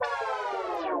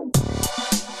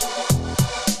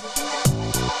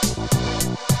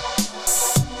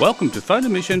Welcome to Photo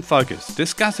Mission Focus,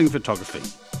 discussing photography.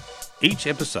 Each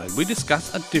episode we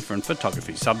discuss a different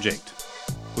photography subject.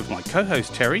 With my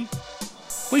co-host Terry,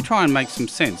 we try and make some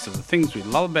sense of the things we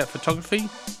love about photography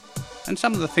and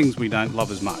some of the things we don't love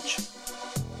as much.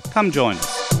 Come join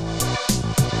us.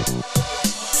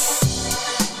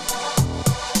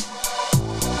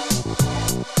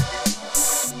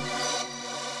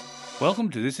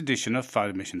 Welcome to this edition of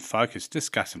Photo Mission Focus,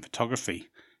 discussing photography.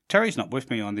 Terry's not with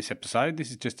me on this episode.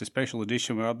 This is just a special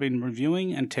edition where I've been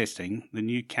reviewing and testing the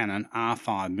new Canon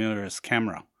R5 mirrorless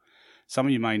camera. Some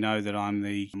of you may know that I'm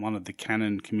one of the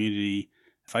Canon community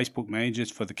Facebook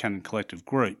managers for the Canon Collective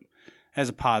Group. As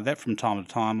a part of that, from time to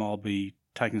time, I'll be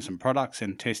taking some products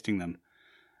and testing them.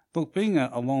 Look, being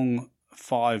a long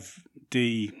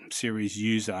 5D series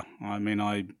user,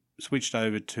 I switched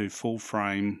over to full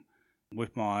frame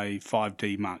with my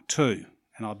 5D Mark II,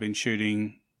 and I've been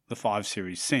shooting the 5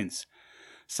 series since.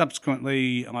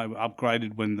 Subsequently, I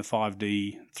upgraded when the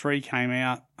 5D3 came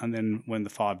out, and then when the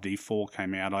 5D4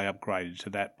 came out, I upgraded to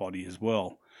that body as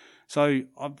well. So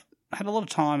I've had a lot of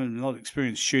time and a lot of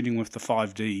experience shooting with the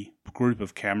 5D group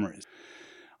of cameras.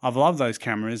 I've loved those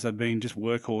cameras. They've been just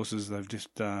workhorses. They've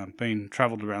just been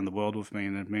travelled around the world with me,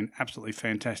 and they've been absolutely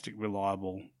fantastic,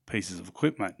 reliable pieces of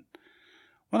equipment.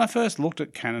 When I first looked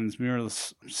at Canon's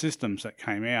mirrorless systems that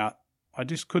came out, I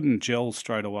just couldn't gel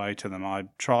straight away to them. I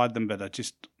tried them, but I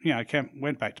just,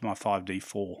 went back to my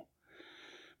 5D4.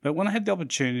 But when I had the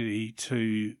opportunity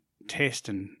to test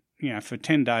and, for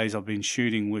 10 days I've been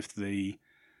shooting with the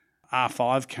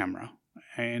R5 camera,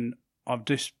 and I've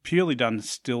just purely done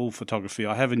still photography.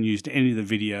 I haven't used any of the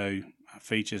video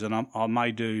features, and I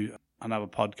may do another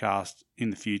podcast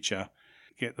in the future,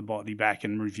 get the body back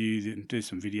and review and do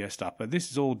some video stuff. But this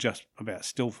is all just about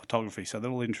still photography, so they're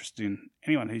all interested in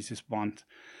anyone who's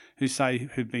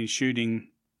who've been shooting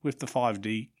with the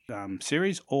 5D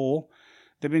series, or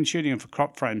they've been shooting for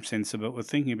crop frame sensor, but we're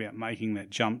thinking about making that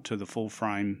jump to the full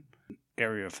frame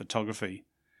area of photography.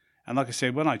 And like I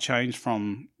said, when I changed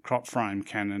from crop frame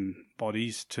Canon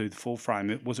bodies to the full frame,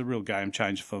 it was a real game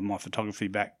changer for my photography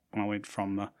back when I went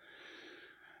from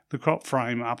the crop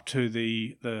frame up to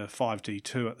the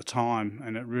 5D2 at the time,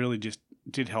 and it really just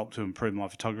did help to improve my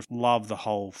photography. Love the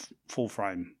whole full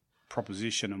frame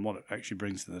proposition and what it actually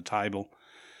brings to the table,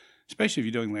 especially if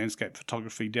you're doing landscape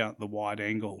photography down at the wide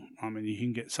angle. You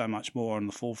can get so much more on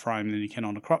the full frame than you can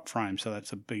on a crop frame, so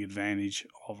that's a big advantage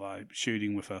of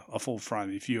shooting with a full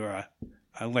frame if you're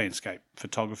a landscape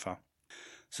photographer.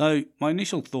 So my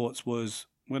initial thoughts was,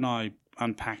 when I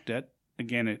unpacked it,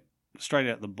 again, straight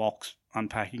out the box,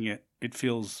 unpacking it, it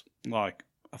feels like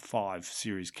a 5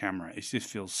 series camera. It just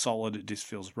feels solid. It just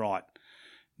feels right.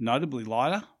 Notably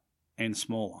lighter and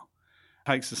smaller.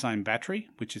 Takes the same battery,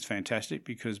 which is fantastic,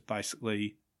 because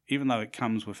basically, even though it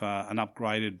comes with an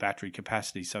upgraded battery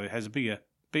capacity, so it has a bigger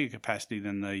capacity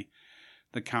than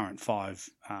the current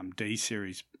 5D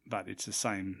series, but it's the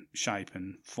same shape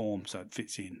and form, so it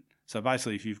fits in. So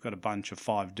basically, if you've got a bunch of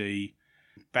 5D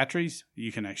batteries,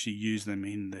 you can actually use them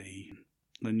in the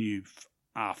new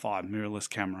R5 mirrorless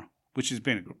camera, which is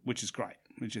great,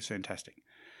 which is fantastic.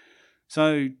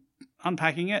 So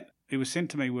unpacking it, it was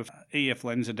sent to me with EF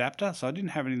lens adapter, so I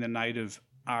didn't have any of the native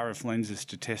RF lenses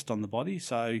to test on the body.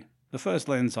 So the first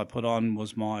lens I put on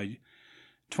was my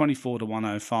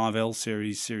 24-105 L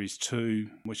series 2,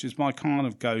 which is my kind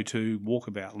of go-to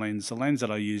walkabout lens, the lens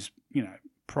that I use,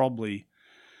 probably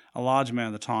a large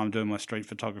amount of the time doing my street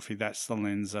photography. That's the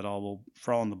lens that I will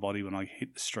throw on the body when I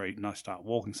hit the street and I start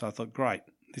walking. So I thought, great,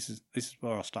 this is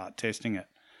where I'll start testing it.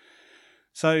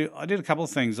 So I did a couple of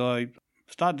things. I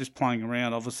started just playing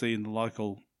around, obviously in the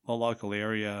local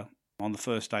area on the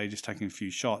first day, just taking a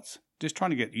few shots, just trying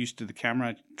to get used to the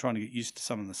camera, trying to get used to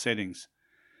some of the settings.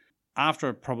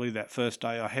 After probably that first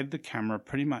day, I had the camera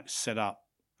pretty much set up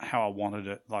how I wanted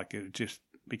it. Like, it just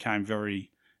became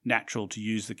very natural to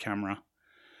use the camera.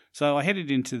 So I headed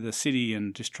into the city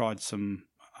and just tried some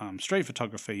street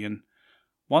photography. And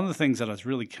one of the things that I was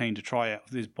really keen to try out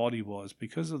with this body was,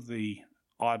 because of the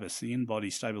IBIS, the in-body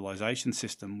stabilization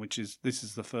system, this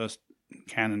is the first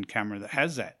Canon camera that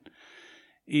has that,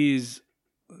 is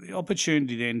the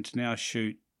opportunity then to now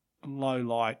shoot low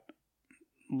light,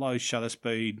 low shutter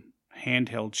speed,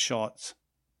 handheld shots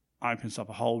opens up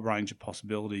a whole range of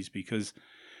possibilities, because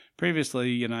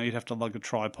previously, you'd have to lug a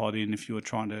tripod in if you were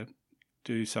trying to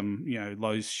do some,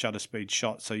 low shutter speed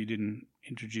shots, so you didn't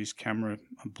introduce camera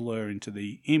blur into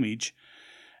the image.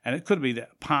 And it could be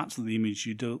that parts of the image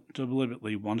you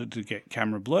deliberately wanted to get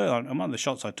camera blur. And one of the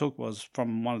shots I took was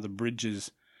from one of the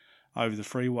bridges over the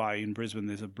freeway in Brisbane.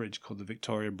 There's a bridge called the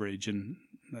Victoria Bridge, and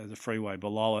there's a freeway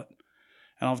below it.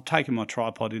 And I've taken my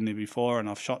tripod in there before, and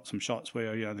I've shot some shots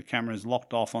where the camera is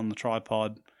locked off on the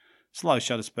tripod, slow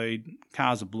shutter speed,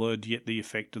 cars are blurred. You get the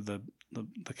effect of the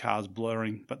cars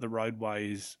blurring, but the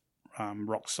roadway is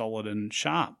rock solid and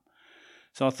sharp.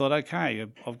 So I thought, okay,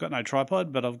 I've got no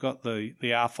tripod, but I've got the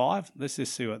R5. Let's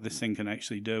just see what this thing can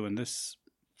actually do, and let's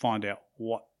find out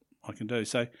what I can do.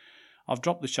 So I've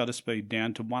dropped the shutter speed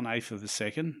down to 1/8 of a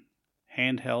second,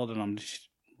 handheld, and I'm just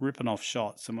ripping off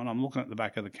shots. And when I'm looking at the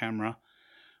back of the camera,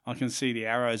 I can see the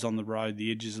arrows on the road,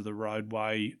 the edges of the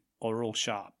roadway are all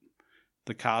sharp.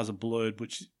 The cars are blurred,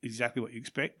 which is exactly what you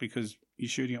expect because you're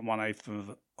shooting at 1/8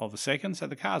 of a second, so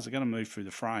the cars are going to move through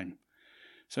the frame.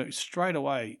 So straight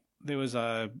away, there was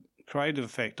a creative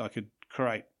effect I could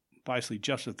create basically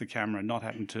just with the camera, not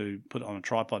having to put it on a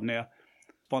tripod. Now,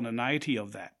 spontaneity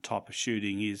of that type of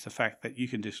shooting is the fact that you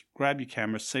can just grab your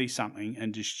camera, see something,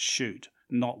 and just shoot,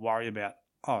 not worry about,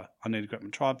 I need to grab my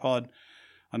tripod,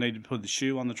 I need to put the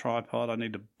shoe on the tripod, I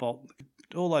need to bolt,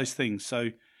 all those things.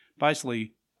 So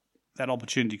basically, that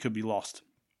opportunity could be lost.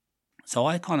 So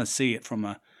I kind of see it from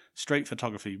a street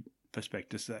photography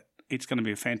perspective that it's going to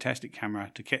be a fantastic camera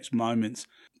to catch moments.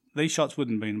 These shots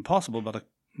wouldn't have been impossible, but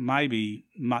maybe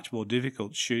much more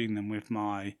difficult shooting them with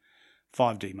my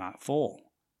 5D Mark IV.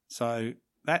 So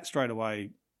that straight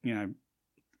away,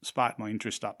 sparked my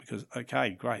interest up because,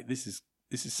 okay, great, this is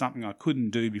something I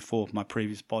couldn't do before with my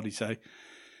previous body. So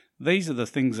these are the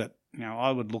things that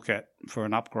I would look at for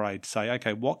an upgrade. Say,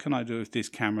 okay, what can I do with this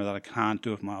camera that I can't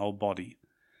do with my old body?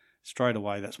 Straight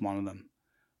away, that's one of them.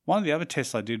 One of the other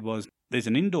tests I did was there's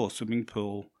an indoor swimming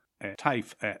pool at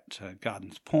TAFE at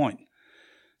Gardens Point.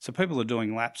 So people are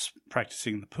doing laps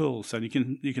practicing the pool. So you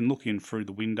can look in through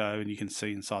the window and you can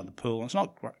see inside the pool. And it's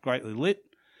not greatly lit.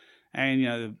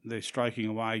 And, they're stroking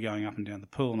away, going up and down the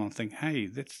pool. And I'm thinking, hey,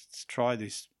 let's try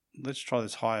this. Let's try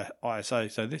this higher ISO.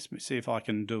 So let's see if I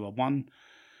can do a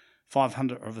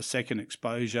 1/500th of a second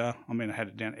exposure. I had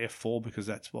it down f4 because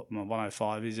that's what my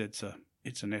 105 is. It's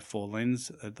an f4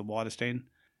 lens at the widest end,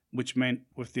 which meant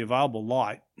with the available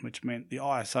light, which meant the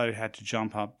ISO had to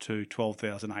jump up to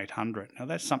 12,800. Now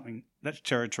that's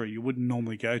territory you wouldn't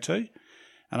normally go to,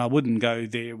 and I wouldn't go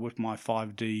there with my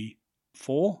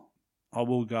 5D4. I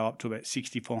will go up to about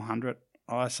 6,400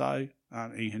 ISO,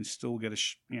 and you can still get a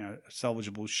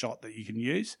salvageable shot that you can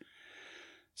use.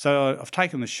 So I've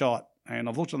taken the shot and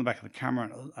I've looked on the back of the camera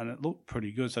and it looked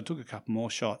pretty good. So I took a couple more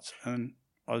shots and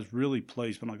I was really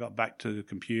pleased when I got back to the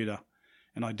computer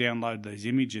and I downloaded these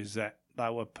images that they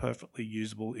were perfectly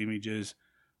usable images.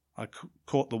 I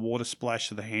caught the water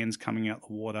splash of the hands coming out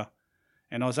the water,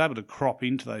 and I was able to crop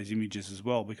into those images as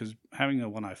well because having a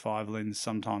 105 lens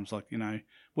sometimes would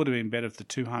have been better if the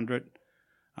 200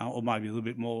 or maybe a little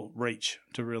bit more reach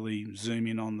to really zoom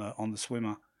in on the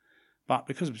swimmer. But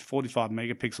because it's 45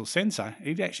 megapixel sensor,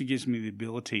 it actually gives me the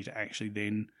ability to actually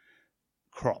then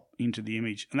crop into the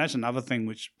image. And that's another thing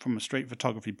which, from a street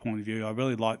photography point of view, I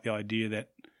really like the idea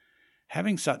that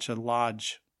having such a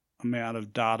large amount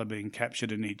of data being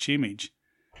captured in each image,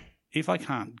 if I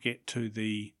can't get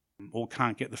the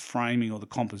framing or the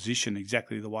composition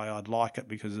exactly the way I'd like it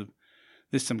because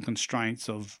there's some constraints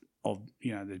of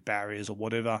the barriers or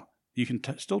whatever, you can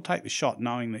still take the shot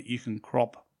knowing that you can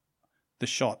crop the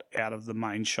shot out of the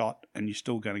main shot and you're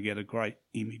still going to get a great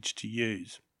image to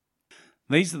use.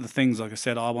 These are the things, like I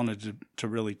said, I wanted to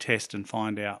really test and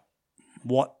find out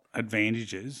what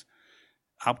advantages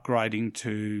upgrading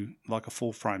to like a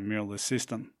full-frame mirrorless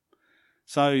system.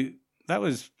 So that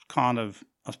was kind of,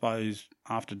 I suppose,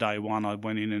 after day one, I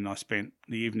went in and I spent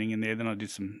the evening in there. Then I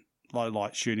did some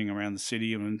low-light shooting around the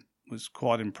city and was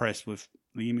quite impressed with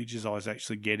the images I was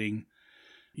actually getting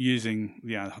using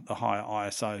the higher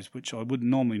ISOs, which I would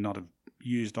normally not have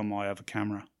used on my other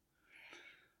camera.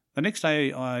 The next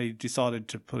day, I decided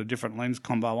to put a different lens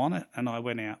combo on it, and I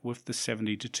went out with the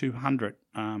 70-200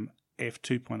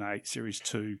 f2.8 Series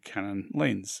 2 Canon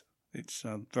lens. It's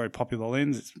a very popular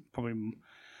lens. It's probably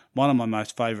one of my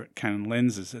most favourite Canon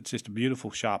lenses. It's just a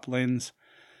beautiful, sharp lens,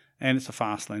 and it's a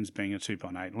fast lens being a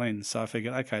 2.8 lens. So I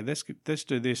figured, okay, let's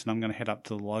do this, and I'm going to head up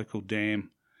to the local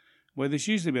dam where there's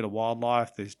usually a bit of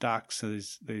wildlife. There's ducks,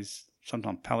 there's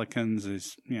sometimes pelicans,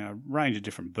 there's a range of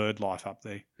different bird life up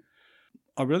there.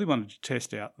 I really wanted to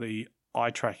test out the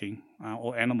eye tracking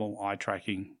or animal eye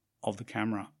tracking of the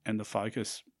camera and the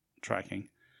focus tracking.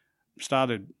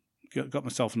 Got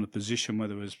myself in a position where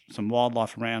there was some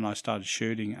wildlife around. I started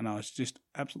shooting and I was just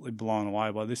absolutely blown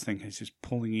away by this thing. It's just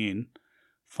pulling in,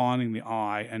 finding the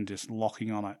eye and just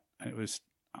locking on it. It was,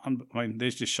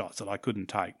 there's just shots that I couldn't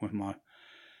take with my,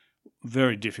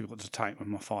 very difficult to take with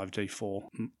my 5D4.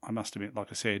 I must admit, like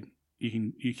I said,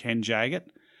 you can jag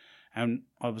it. And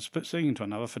I was speaking to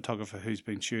another photographer who's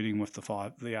been shooting with the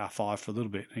R5 for a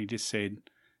little bit, and he just said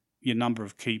your number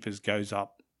of keepers goes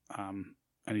up, and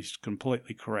he's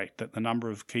completely correct that the number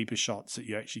of keeper shots that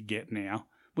you actually get now,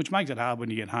 which makes it hard when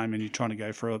you get home and you're trying to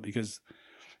go through it because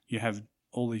you have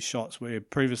all these shots where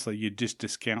previously you'd just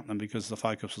discount them because the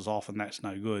focus was off and that's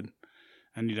no good,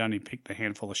 and you'd only pick the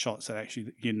handful of shots that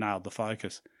actually you nailed the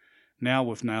focus. Now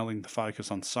with nailing the focus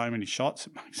on so many shots,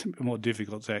 it makes it a bit more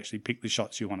difficult to actually pick the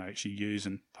shots you want to actually use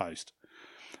and post.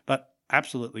 But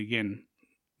absolutely, again,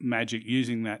 magic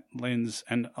using that lens,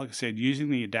 and like I said, using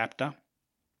the adapter.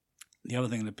 The other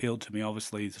thing that appealed to me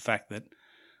obviously is the fact that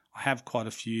I have quite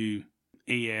a few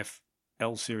EF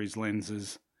L series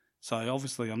lenses, so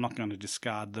obviously I'm not going to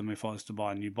discard them. If I was to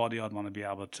buy a new body, I'd want to be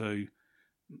able to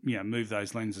move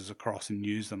those lenses across and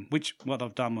use them, which what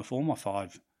I've done with all my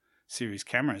 5 series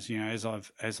cameras. As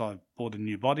I've bought a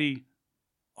new body,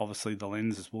 obviously the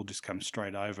lenses will just come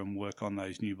straight over and work on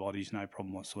those new bodies, no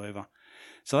problem whatsoever.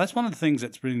 So that's one of the things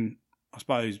that's been, I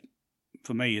suppose,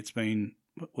 for me,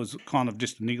 was kind of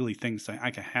just a niggly thing, saying,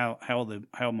 okay,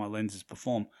 how my lenses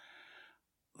perform.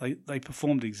 They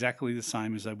performed exactly the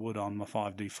same as they would on my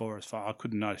 5D4. As far I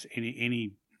couldn't notice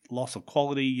any loss of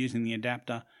quality using the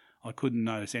adapter. I couldn't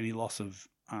notice any loss of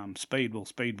speed. Well,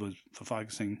 speed was for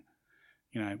focusing.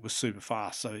 It was super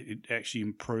fast, so it actually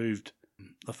improved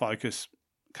the focus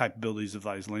capabilities of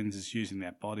those lenses using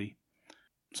that body.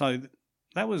 So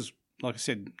that was, like I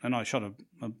said, and I shot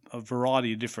a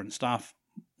variety of different stuff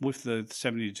with the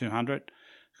 70-200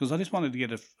 because I just wanted to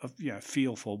get a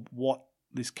feel for what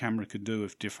this camera could do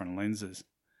with different lenses.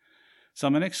 So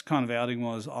my next kind of outing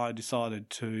was I decided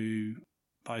to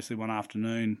basically one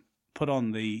afternoon put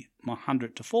on my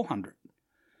 100-400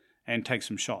 and take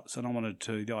some shots. And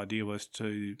the idea was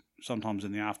to, sometimes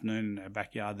in the afternoon in our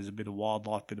backyard, there's a bit of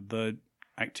wildlife, bit of bird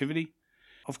activity.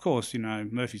 Of course,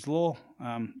 Murphy's Law,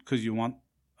 because you want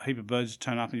a heap of birds to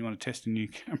turn up and you want to test a new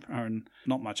camera and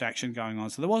not much action going on.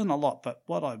 So there wasn't a lot, but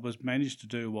what I managed to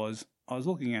do was I was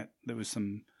looking at, there was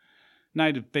some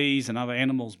native bees and other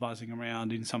animals buzzing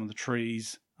around in some of the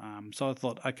trees. So I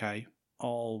thought, okay,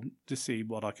 I'll just see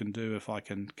what I can do if I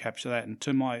can capture that. And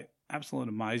to my absolute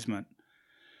amazement,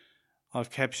 I've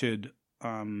captured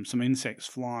some insects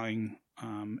flying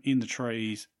in the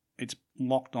trees. It's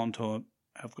locked onto it.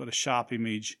 I've got a sharp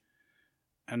image,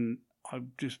 and I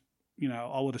just,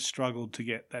 I would have struggled to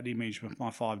get that image with my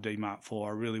 5D Mark IV. I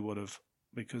really would have,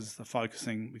 because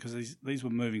these were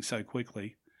moving so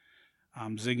quickly,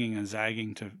 zigging and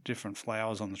zagging to different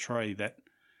flowers on the tree, that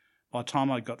by the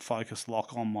time I got focus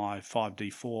lock on my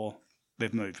 5D4,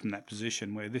 they've moved from that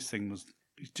position where this thing was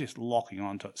just locking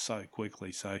onto it so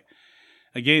quickly. So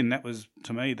again, that was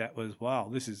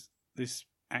wow, this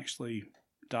actually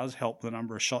does help the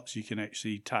number of shots you can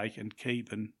actually take and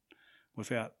keep, and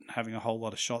without having a whole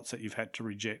lot of shots that you've had to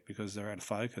reject because they're out of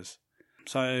focus.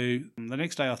 So the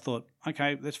next day I thought,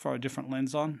 okay, let's throw a different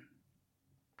lens on.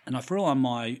 And I threw on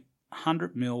my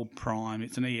 100mm prime.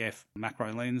 It's an EF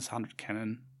macro lens, 100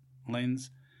 Canon lens,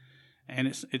 and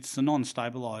it's a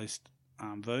non-stabilized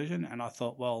version. And I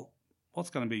thought, well, what's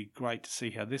going to be great to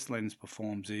see how this lens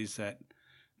performs is that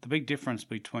the big difference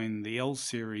between the L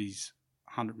series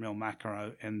 100mm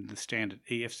macro and the standard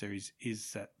EF series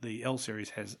is that the L series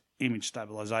has image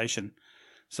stabilization.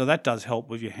 So that does help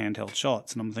with your handheld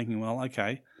shots. And I'm thinking, well,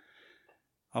 okay,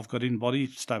 I've got in-body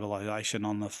stabilization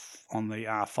on the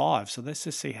R5, so let's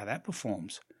just see how that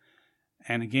performs.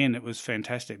 And again, it was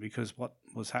fantastic because what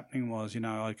was happening was,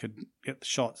 I could get the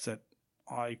shots that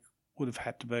I would have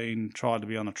had to tried to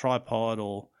be on a tripod,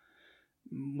 or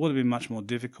would have been much more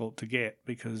difficult to get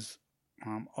because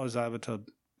I was able to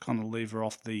kind of lever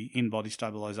off the in-body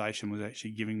stabilization, was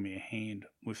actually giving me a hand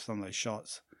with some of those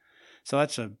shots. So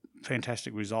that's a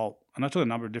fantastic result. And I took a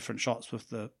number of different shots with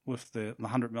the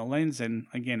 100mm lens, and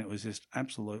again, it was just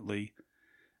absolutely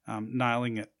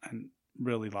nailing it, and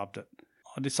really loved it.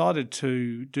 I decided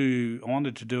I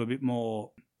wanted to do a bit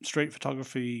more street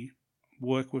photography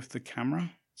work with the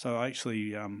camera. So I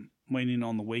actually went in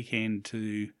on the weekend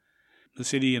to the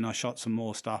city and I shot some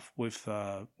more stuff with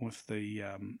the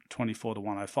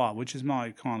 24-105, which is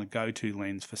my kind of go-to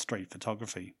lens for street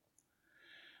photography.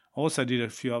 I also did a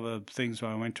few other things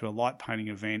where I went to a light painting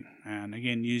event, and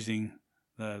again using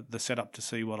the setup to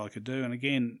see what I could do. And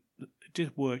again, it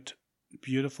just worked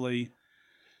beautifully,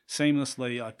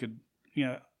 seamlessly. I could,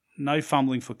 no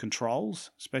fumbling for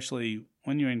controls, especially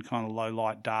when you're in kind of low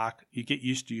light, dark. You get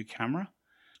used to your camera.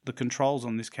 The controls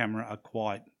on this camera are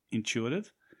quite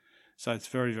intuitive, so it's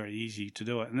very, very easy to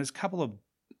do it. And there's a couple of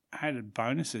added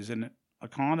bonuses, and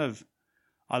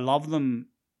I love them.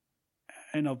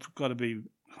 And I've got to be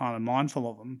kind of mindful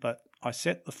of them, but I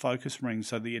set the focus ring,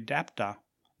 so the adapter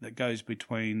that goes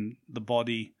between the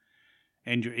body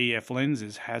and your EF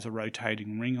lenses has a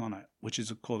rotating ring on it, which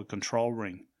is called a control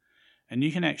ring. And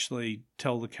you can actually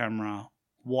tell the camera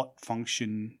what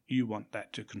function you want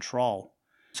that to control.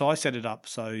 So I set it up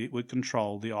so it would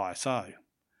control the ISO.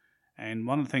 And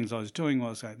one of the things I was doing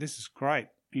was, this is great.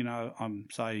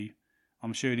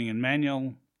 I'm shooting in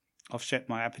manual. I've set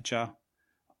my aperture.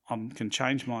 I can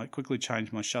quickly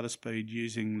change my shutter speed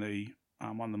using the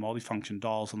one of the multifunction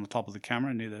dials on the top of the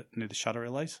camera near the shutter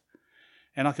release.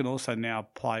 And I can also now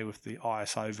play with the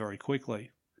ISO very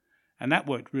quickly. And that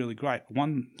worked really great.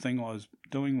 One thing I was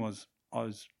doing was I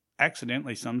was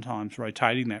accidentally sometimes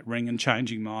rotating that ring and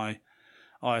changing my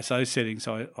ISO setting.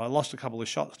 So I lost a couple of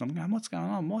shots and I'm going, what's going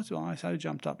on? Why's the ISO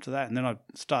jumped up to that? And then I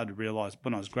started to realise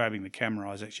when I was grabbing the camera,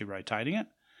 I was actually rotating it.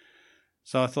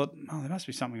 So I thought, there must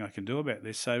be something I can do about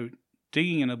this. So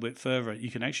digging in a bit further,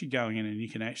 you can actually go in and you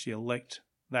can actually elect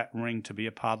that ring to be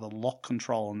a part of the lock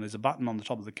control. And there's a button on the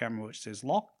top of the camera which says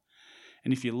lock.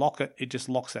 And if you lock it, it just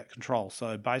locks that control.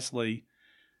 So basically,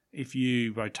 if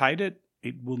you rotate it,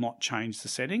 it will not change the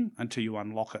setting until you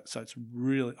unlock it. So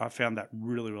I found that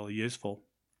really, really useful.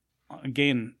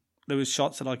 Again, there was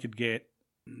shots that I could get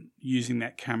using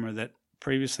that camera that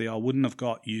previously I wouldn't have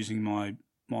got using my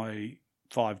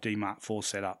 5D Mark IV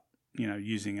setup,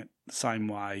 using it the same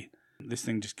way. This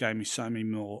thing just gave me so many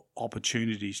more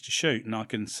opportunities to shoot, and I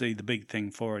can see the big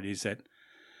thing for it is that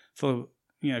for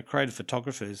creative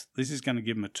photographers, this is going to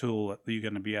give them a tool that you're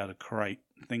going to be able to create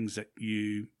things that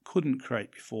you couldn't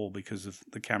create before because of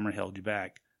the camera held you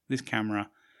back. This camera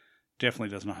definitely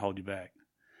does not hold you back.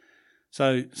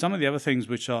 So some of the other things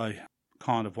which I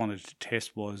kind of wanted to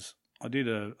test was I did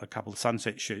a couple of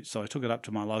sunset shoots. So I took it up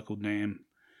to my local dam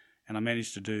and I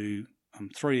managed to do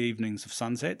 3 evenings of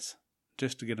sunsets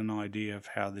just to get an idea of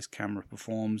how this camera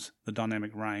performs, the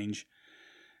dynamic range.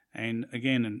 And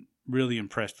again, I'm really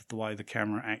impressed with the way the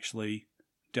camera actually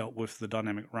dealt with the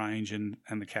dynamic range and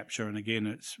the capture. And again,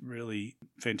 it's really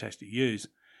fantastic use.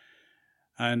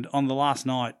 And on the last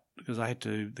night, because I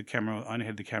only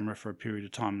had the camera for a period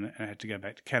of time and I had to go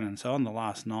back to Canon. So on the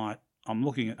last night, I'm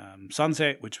looking at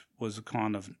sunset, which was a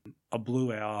kind of a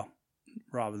blue hour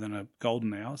rather than a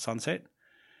golden hour sunset.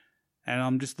 And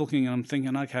I'm just looking and I'm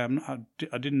thinking, okay,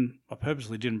 I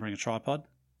purposely didn't bring a tripod.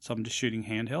 So I'm just shooting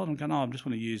handheld. I'm going, I just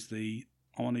want to use the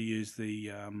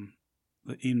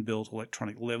inbuilt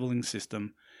electronic leveling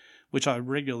system, which I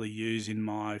regularly use in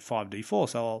my 5D4.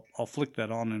 So I'll flick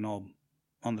that on and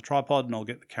on the tripod and I'll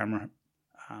get the camera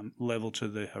level to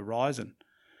the horizon.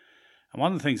 And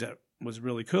one of the things that was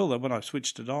really cool that when I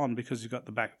switched it on, because you've got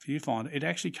the back viewfinder, it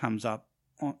actually comes up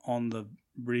on the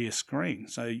rear screen.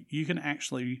 So you can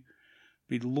actually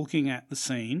be looking at the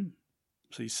scene.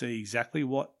 So you see exactly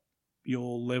what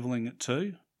you're leveling it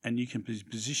to, and you can be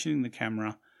positioning the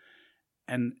camera,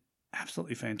 and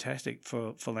absolutely fantastic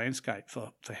for landscape,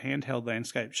 for handheld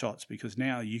landscape shots, because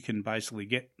now you can basically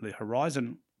get the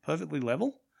horizon perfectly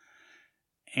level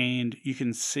and you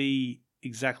can see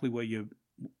exactly where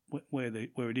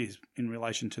it is in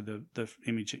relation to the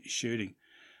image that you're shooting.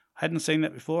 I hadn't seen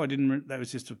that before. That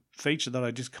was just a feature that I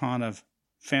just kind of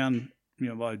found,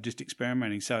 by just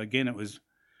experimenting. So again, it was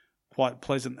quite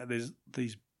pleasant that there's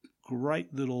these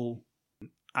great little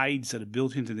aids that are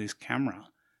built into this camera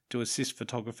to assist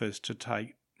photographers to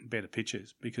take better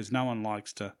pictures, because no one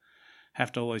likes to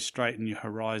have to always straighten your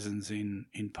horizons in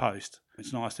post.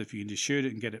 It's nice if you can just shoot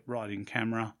it and get it right in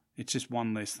camera. It's just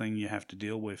one less thing you have to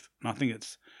deal with. And I think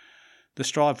it's the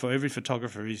strive for every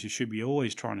photographer is you should be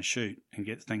always trying to shoot and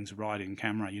get things right in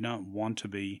camera. You don't want to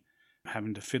be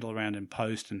having to fiddle around in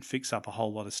post and fix up a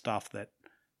whole lot of stuff that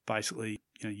basically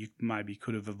you maybe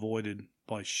could have avoided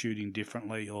by shooting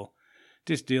differently, or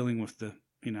just dealing with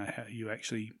how you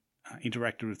actually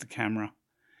interacted with the camera.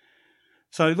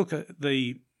 So look,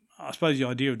 I suppose the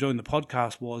idea of doing the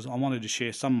podcast was I wanted to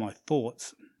share some of my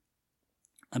thoughts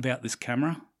about this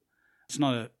camera. It's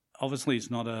not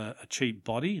a cheap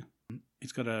body.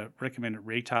 It's got a recommended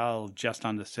retail of just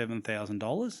under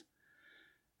 $7,000.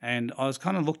 And I was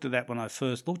kind of looked at that when I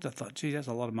first looked. I thought, gee, that's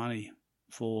a lot of money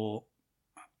for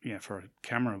a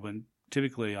camera, when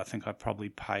typically I think I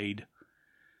paid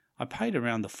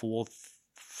around the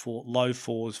low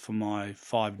fours for my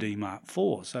 5D Mark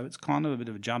IV. So it's kind of a bit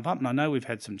of a jump up. And I know we've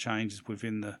had some changes with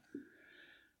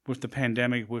the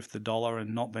pandemic, with the dollar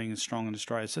and not being as strong in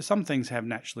Australia. So some things have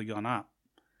naturally gone up.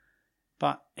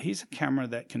 But here's a camera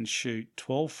that can shoot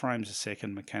 12 frames a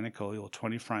second mechanically or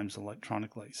 20 frames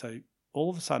electronically. So all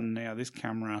of a sudden now this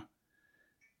camera,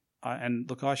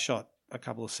 I shot a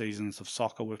couple of seasons of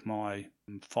soccer with my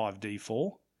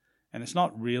 5D4, And it's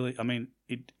not really, I mean,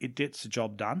 it gets the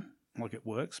job done, like it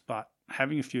works, but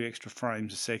having a few extra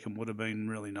frames a second would have been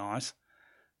really nice.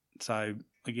 So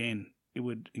again, it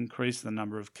would increase the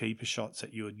number of keeper shots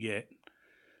that you would get.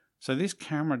 So this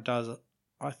camera does,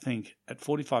 I think, at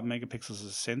 45 megapixels as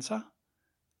a sensor,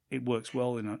 it works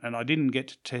well in it. And I didn't get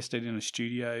to test it in a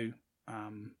studio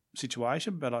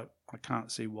situation, but I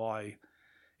can't see why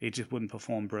it just wouldn't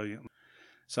perform brilliantly.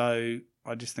 So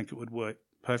I just think it would work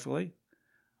perfectly.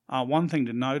 One thing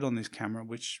to note on this camera,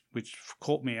 which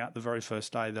caught me out the very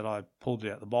first day that I pulled it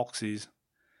out of the box, is,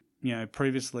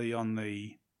 previously on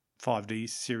the 5D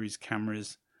series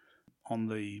cameras, on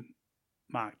the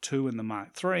Mark II and the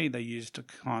Mark III, they used a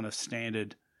kind of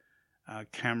standard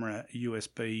camera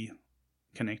USB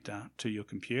connector to your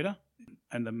computer.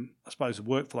 And I suppose the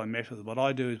workflow method of what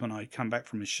I do is when I come back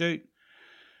from a shoot,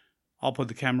 I'll put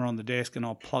the camera on the desk and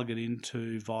I'll plug it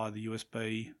into via the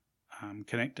USB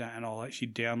connector, and I'll actually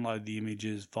download the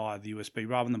images via the USB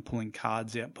rather than pulling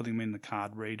cards out, putting them in the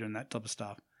card reader and that type of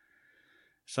stuff.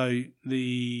 So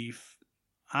the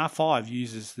R5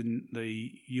 uses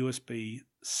the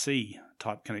USB-C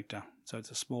type connector, so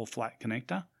it's a small flat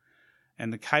connector,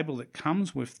 and the cable that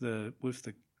comes with the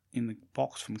in the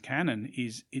box from Canon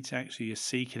it's actually a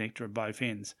C connector at both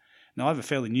ends. Now I have a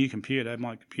fairly new computer.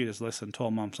 My computer's less than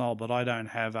 12 months old, but I don't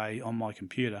have on my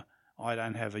computer I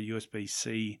don't have a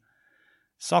USB-C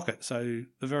socket. So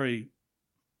the very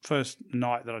first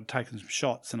night that I'd taken some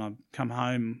shots and I'd come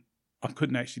home, I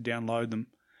couldn't actually download them.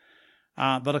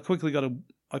 But I quickly got a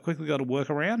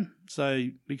workaround. So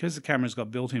because the camera's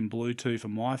got built-in Bluetooth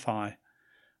and Wi-Fi,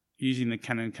 using the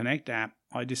Canon Connect app,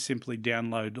 I just simply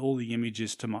download all the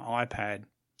images to my iPad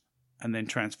and then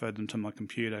transferred them to my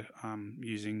computer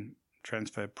using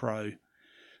Transfer Pro.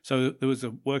 So there was a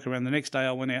workaround. The next day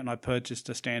I went out and I purchased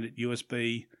a standard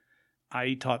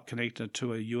USB-A type connector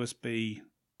to a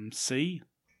USB-C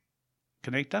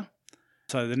connector.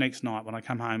 So the next night when I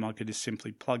come home, I could just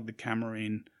simply plug the camera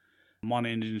in, one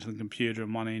end into the computer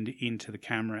and one end into the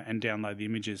camera, and download the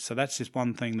images. So that's just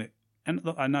one thing that, and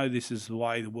I know this is the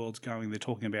way the world's going. They're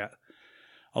talking about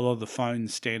a lot of the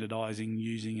phones standardizing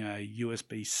using a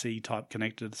USB-C type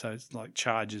connector, so it's like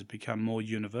chargers become more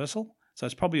universal. So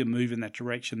it's probably a move in that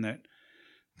direction, that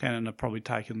Canon have probably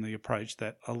taken the approach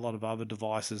that a lot of other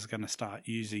devices are going to start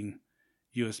using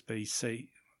USB-C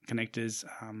connectors.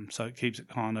 So it keeps it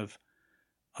kind of,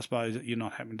 I suppose, you're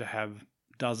not having to have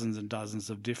dozens and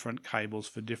dozens of different cables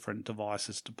for different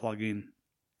devices to plug in.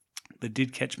 That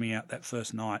did catch me out that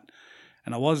first night.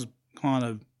 And I was kind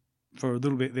of, for a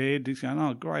little bit there, just going,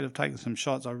 oh, great, I've taken some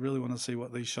shots. I really want to see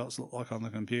what these shots look like on the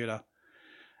computer.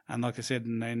 And like I said,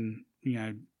 and then,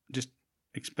 just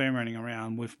experimenting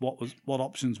around with what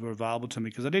options were available to me,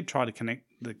 because I did try to connect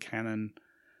the Canon.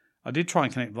 I did try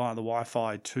and connect via the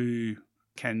Wi-Fi to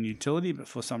Canon Utility, but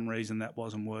for some reason that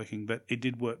wasn't working. But it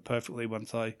did work perfectly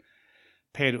once I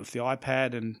paired it with the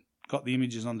iPad and got the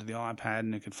images onto the iPad,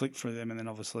 and it could flick through them and then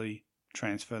obviously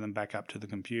transfer them back up to the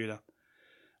computer,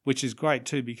 which is great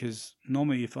too, because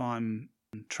normally if I'm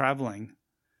traveling,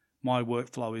 my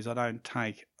workflow is I don't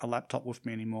take a laptop with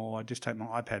me anymore. I just take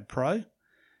my iPad Pro.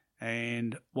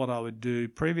 And what I would do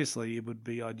previously, it would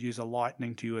be I'd use a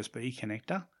Lightning to USB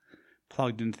connector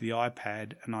plugged into the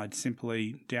iPad, and I'd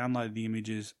simply download the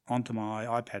images onto my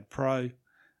iPad Pro,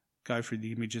 go through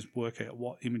the images, work out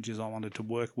what images I wanted to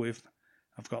work with.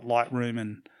 I've got Lightroom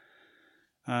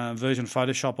and version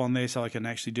Photoshop on there, so I can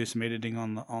actually do some editing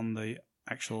on the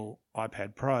actual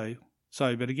iPad Pro.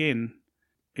 So, but again,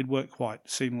 it worked quite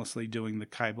seamlessly doing the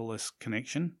cableless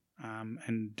connection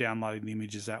and downloading the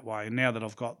images that way. And now that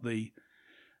I've got the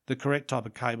correct type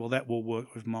of cable, that will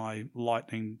work with my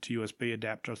Lightning to USB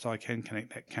adapter, so I can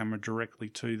connect that camera directly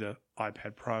to the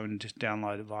iPad Pro and just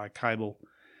download it via cable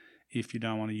if you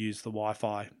don't want to use the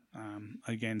Wi-Fi.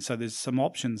 Again, so there's some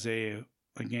options there.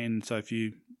 Again, so if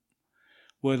you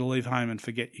were to leave home and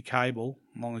forget your cable,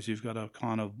 as long as you've got a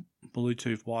kind of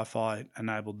Bluetooth Wi-Fi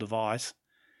enabled device,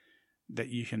 that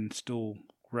you can still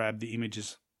grab the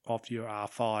images off your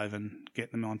R5 and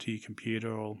get them onto your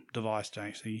computer or device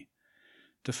to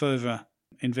further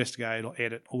investigate or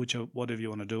edit or whatever you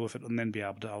want to do with it, and then be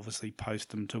able to obviously post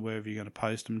them to wherever you're going to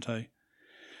post them to.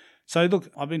 So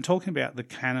look, I've been talking about the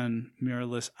Canon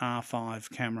mirrorless R5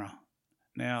 camera.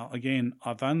 Now, again,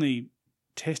 I've only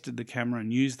tested the camera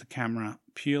and used the camera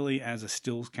purely as a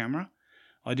stills camera.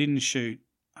 I didn't shoot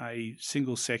a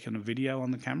single second of video on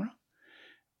the camera.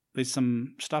 There's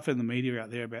some stuff in the media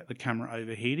out there about the camera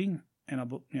overheating, and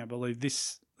I believe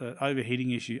the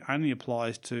overheating issue only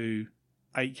applies to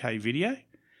 8K video,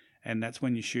 and that's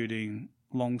when you're shooting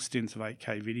long stints of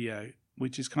 8K video,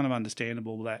 which is kind of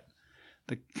understandable that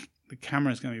the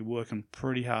camera is going to be working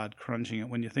pretty hard crunching it.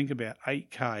 When you think about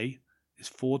 8K is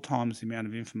 4 times the amount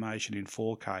of information in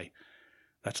 4K.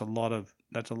 That's a lot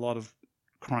of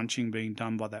crunching being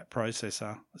done by that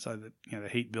processor, so that the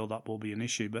heat buildup will be an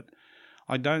issue. But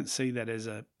I don't see that as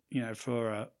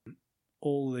for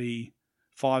all the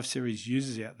 5 Series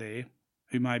users out there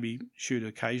who maybe shoot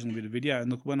occasional bit of video.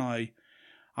 And look,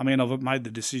 I've made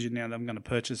the decision now that I'm going to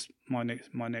purchase my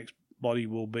next body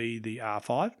will be the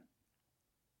R5,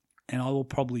 and I will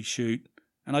probably shoot.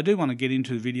 And I do want to get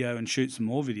into the video and shoot some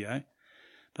more video,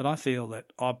 but I feel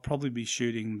that I'll probably be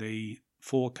shooting the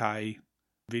 4K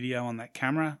video on that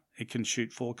camera. It can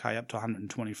shoot 4K up to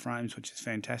 120 frames, which is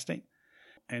fantastic.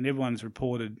 And everyone's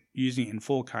reported using it in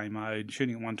 4K mode,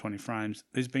 shooting at 120 frames.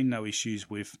 There's been no issues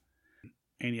with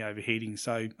any overheating.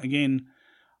 So again,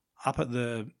 up at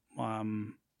the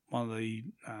one of the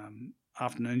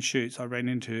afternoon shoots, I ran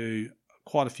into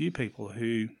quite a few people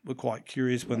who were quite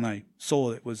curious when they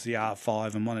saw it was the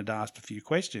R5 and wanted to ask a few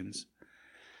questions.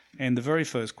 And the very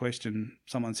first question,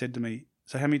 someone said to me,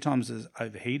 "So how many times has it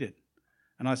overheated?"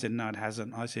 And I said, "No, it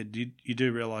hasn't." I said, you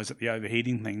do realise that the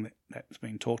overheating thing that's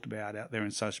been talked about out there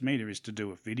in social media is to do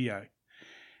with video.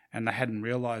 And they hadn't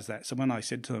realised that. So when I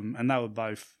said to them, and they were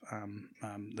both,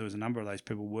 there was a number of those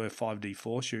people were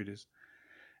 5D4 shooters.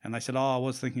 And they said, "Oh, I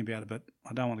was thinking about it, but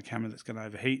I don't want a camera that's going to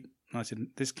overheat." And I said,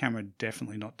 "This camera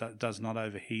definitely does not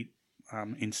overheat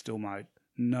in still mode.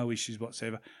 No issues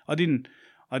whatsoever." I didn't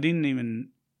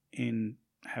even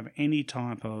have any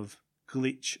type of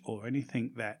glitch or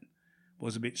anything that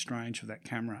was a bit strange for that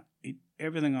camera.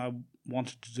 Everything I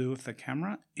wanted to do with the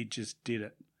camera, it just did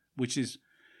it, which is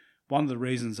one of the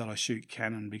reasons that I shoot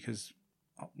Canon, because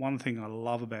one thing I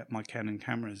love about my Canon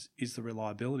cameras is the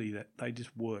reliability, that they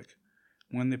just work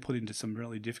when they're put into some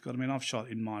really difficult. I've shot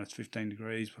in minus 15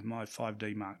 degrees with my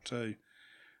 5D Mark II.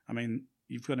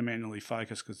 You've got to manually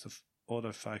focus because the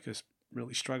autofocus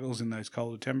really struggles in those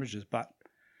colder temperatures, but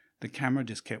the camera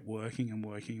just kept working and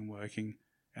working and working.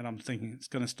 And I'm thinking it's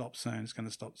going to stop soon,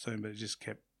 but it just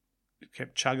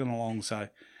kept chugging along. So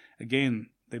again,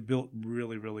 they're built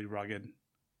really, really rugged.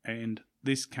 And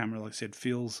this camera, like I said,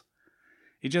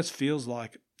 just feels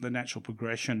like the natural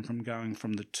progression from going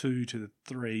from the 2 to the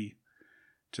 3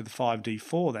 to the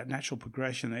 5D4, that natural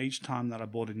progression. Each time that I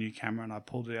bought a new camera and I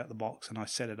pulled it out the box and I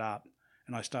set it up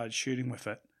and I started shooting with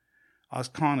it, I was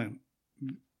kind of,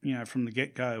 from the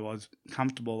get-go, I was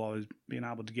comfortable. I was being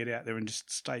able to get out there and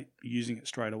just stay using it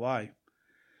straight away.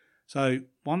 So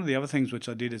one of the other things which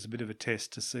I did as a bit of a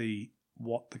test to see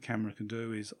what the camera can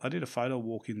do is I did a photo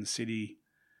walk in the city,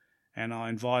 and I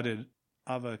invited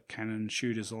other Canon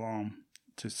shooters along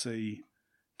to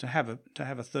have a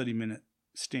 30-minute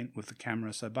stint with the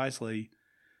camera. So basically,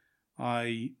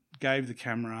 I gave the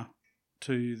camera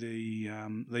to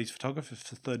these photographers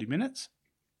for 30 minutes.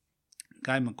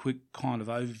 Gave them a quick kind of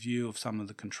overview of some of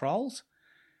the controls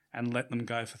and let them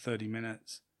go for 30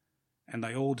 minutes. And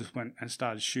they all just went and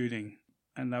started shooting.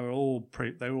 And they were all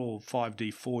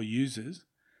 5D4 users.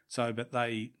 But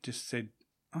they just said,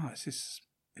 "Oh, it's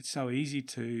so easy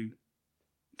to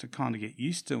kind of get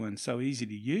used to and so easy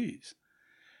to use."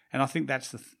 And I think that's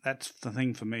the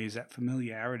thing for me, is that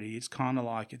familiarity. It's kind of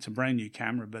like it's a brand new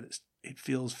camera, but it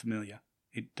feels familiar.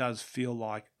 It does feel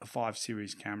like a 5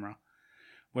 Series camera.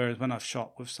 Whereas when I've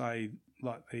shot with, say,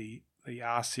 like the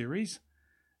R Series,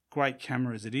 great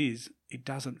camera as it is, it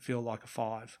doesn't feel like a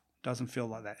 5. It doesn't feel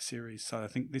like that series. So I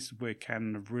think this is where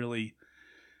Canon they've really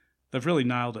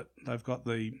nailed it. They've got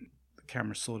the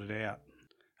camera sorted out.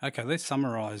 Okay, let's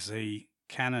summarise the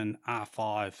Canon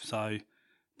R5. So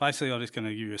basically, I'm just going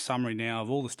to give you a summary now of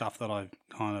all the stuff that I've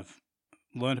kind of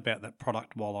learnt about that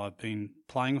product while I've been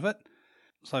playing with it.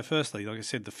 So firstly, like I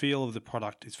said, the feel of the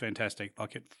product is fantastic.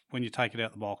 When you take it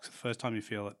out the box, the first time you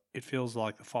feel it, it feels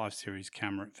like the 5 Series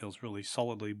camera. It feels really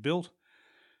solidly built.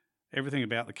 Everything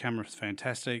about the camera is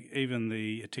fantastic. Even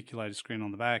the articulated screen on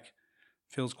the back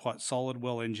feels quite solid,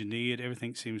 well engineered.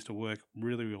 Everything seems to work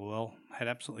really, really well. Had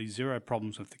absolutely zero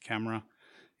problems with the camera.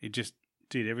 It just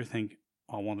did everything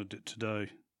I wanted it to do.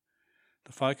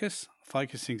 The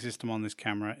focusing system on this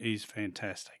camera is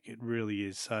fantastic. It really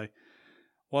is. So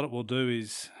what it will do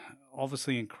is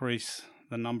obviously increase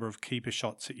the number of keeper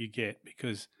shots that you get,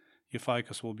 because your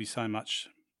focus will be so much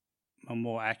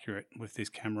more accurate with this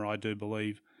camera, I do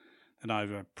believe, than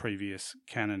over previous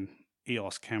Canon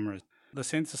EOS cameras. The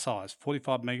sensor size,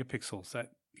 45 megapixels,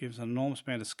 that gives an enormous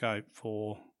amount of scope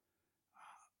for,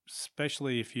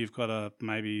 especially if you've got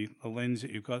maybe a lens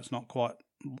that you've got, it's not quite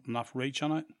enough reach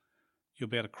on it. You'll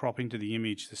be able to crop into the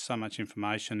image. There's so much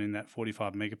information in that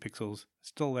 45 megapixels. It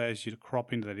still allows you to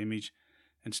crop into that image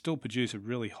and still produce a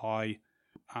really high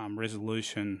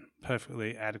resolution,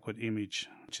 perfectly adequate image,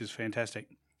 which is fantastic.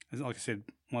 Like I said,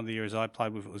 one of the areas I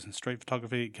played with it was in street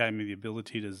photography. It gave me the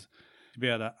ability to be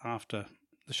able to, after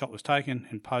the shot was taken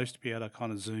in post, to be able to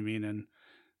kind of zoom in and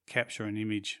capture an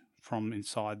image from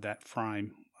inside that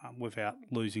frame without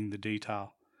losing the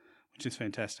detail, which is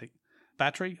fantastic.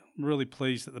 Battery, I'm really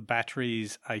pleased that the battery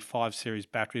is a 5 series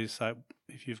battery. So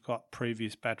if you've got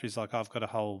previous batteries, like I've got a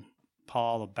whole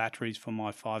pile of batteries for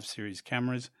my 5 series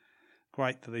cameras,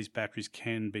 great that these batteries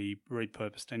can be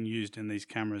repurposed and used in these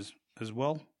cameras as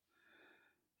well.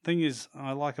 Thing is,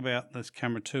 I like about this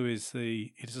camera too is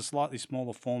it is a slightly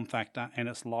smaller form factor and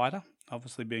it's lighter,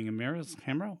 obviously being a mirrorless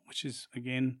camera, which is,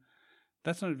 again,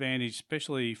 that's an advantage,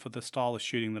 especially for the style of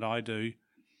shooting that I do,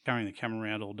 carrying the camera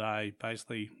around all day.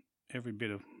 Basically, every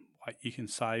bit of weight you can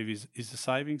save is a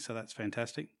saving, so that's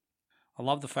fantastic. I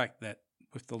love the fact that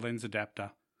with the lens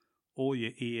adapter, all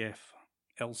your EF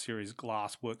L series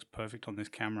glass works perfect on this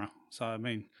camera. So, I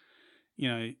mean,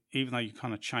 even though you're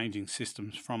kind of changing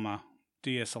systems from a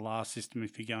DSLR system,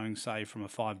 if you're going, say, from a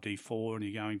 5D4 and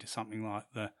you're going to something like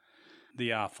the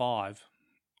R5,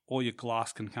 all your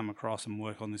glass can come across and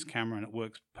work on this camera, and it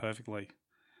works perfectly.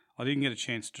 I didn't get a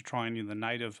chance to try any of the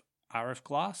native RF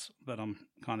glass, but I'm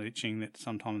kind of itching that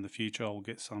sometime in the future I'll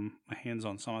get my hands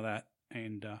on some of that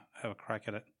and have a crack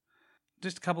at it.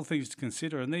 Just a couple of things to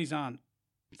consider, and these aren't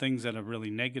things that are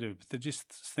really negative, but they're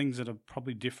just things that are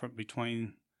probably different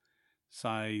between,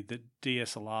 say, the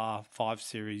DSLR 5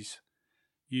 series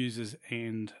users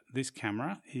and this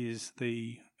camera.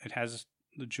 It has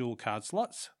the dual card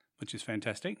slots, which is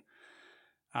fantastic.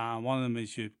 One of them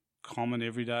is your common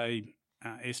everyday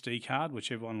SD card,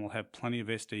 which everyone will have plenty of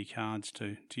SD cards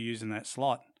to use in that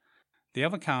slot. The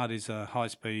other card is a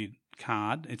high-speed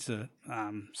card. It's a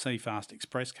CFast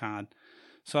Express card.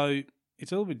 So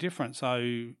it's a little bit different. So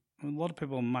a lot of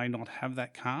people may not have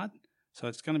that card. So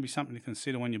it's going to be something to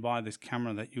consider when you buy this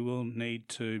camera, that you will need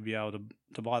to be able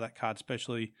to buy that card,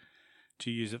 especially to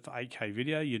use it for 8K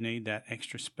video. You need that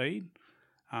extra speed.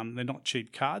 They're not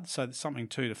cheap cards, so there's something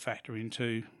too to factor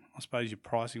into. I suppose your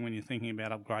pricing when you're thinking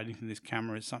about upgrading to this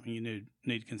camera is something you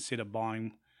need to consider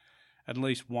buying at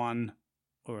least one,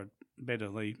 or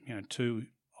betterly, 2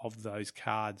 of those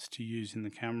cards to use in the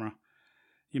camera.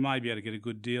 You may be able to get a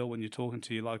good deal when you're talking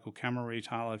to your local camera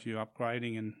retailer if you're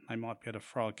upgrading, and they might be able to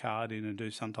throw a card in and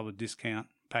do some type of discount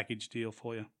package deal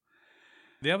for you.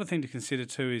 The other thing to consider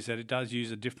too is that it does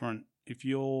use if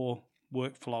your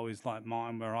workflow is like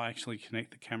mine, where I actually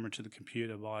connect the camera to the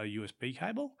computer via a USB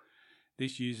cable,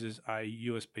 this uses a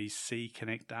USB-C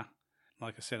connector.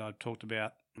 Like I said, I talked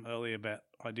about earlier about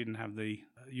I didn't have the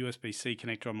USB-C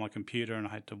connector on my computer and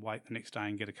I had to wait the next day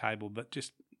and get a cable, but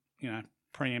just,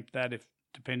 preempt that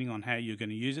depending on how you're going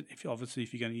to use it. If you're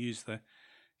going to use the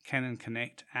Canon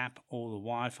Connect app or the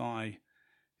Wi-Fi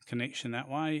connection that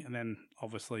way, and then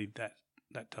obviously that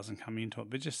doesn't come into it.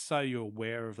 But just so you're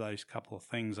aware of those couple of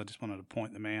things, I just wanted to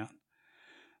point them out.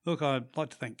 Look, I'd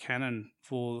like to thank Canon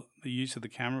for the use of the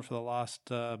camera for the last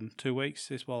 2 weeks,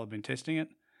 just while I've been testing it.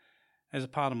 As a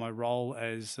part of my role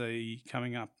as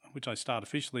coming up, which I start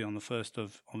officially on the 1st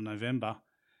of November,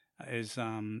 as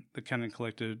the Canon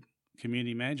Collector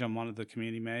Community Manager. I'm one of the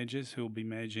community managers who will be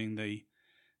managing the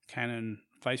Canon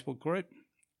Facebook group.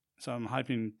 So I'm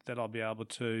hoping that I'll be able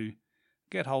to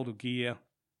get hold of gear,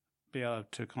 be able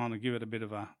to kind of give it a bit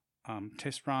of a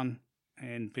test run,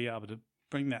 and be able to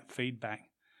bring that feedback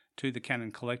to the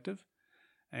Canon Collective,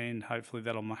 and hopefully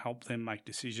that'll help them make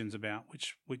decisions about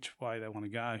which way they want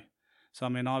to go. So,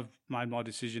 I've made my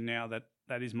decision now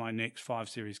that is my next 5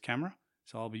 series camera.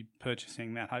 So I'll be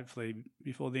purchasing that hopefully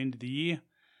before the end of the year.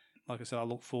 Like I said, I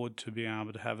look forward to being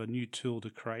able to have a new tool to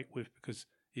create with, because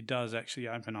it does actually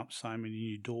open up so many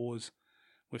new doors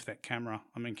with that camera.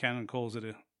 Canon calls it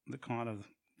the kind of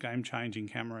game-changing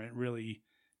camera. It really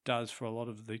does for a lot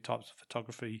of the types of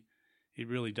photography. It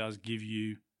really does give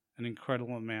you an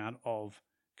incredible amount of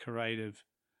creative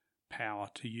power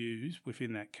to use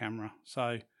within that camera.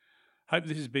 So hope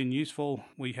this has been useful.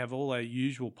 We have all our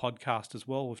usual podcast as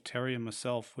well with Terry and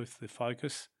myself with the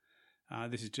Focus.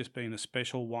 This has just been a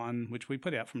special one, which we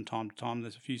put out from time to time.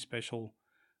 There's a few special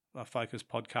Focus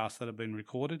podcasts that have been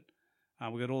recorded.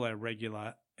 We've got all our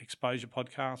regular exposure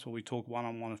podcasts where we talk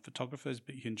one-on-one with photographers,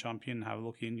 but you can jump in and have a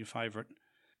look in your favourite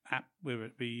app, whether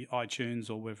it be iTunes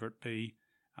or whether it be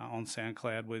on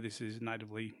SoundCloud, where this is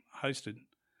natively hosted.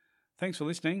 Thanks for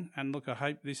listening, and look, I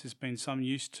hope this has been some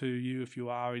use to you if you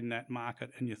are in that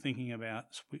market and you're thinking about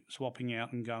swapping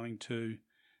out and going to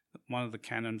one of the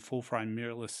Canon full-frame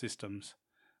mirrorless systems.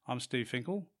 I'm Steve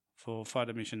Finkel for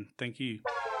Photo Mission. Thank you.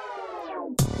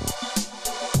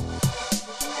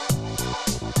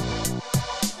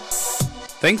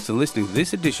 Thanks for listening to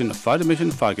this edition of Photo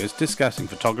Mission Focus discussing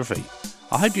photography.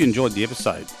 I hope you enjoyed the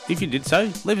episode. If you did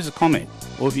so, leave us a comment,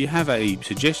 or if you have a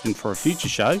suggestion for a future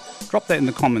show, drop that in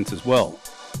the comments as well.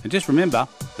 And just remember,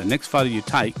 the next photo you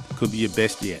take could be your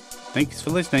best yet. Thanks for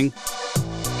listening.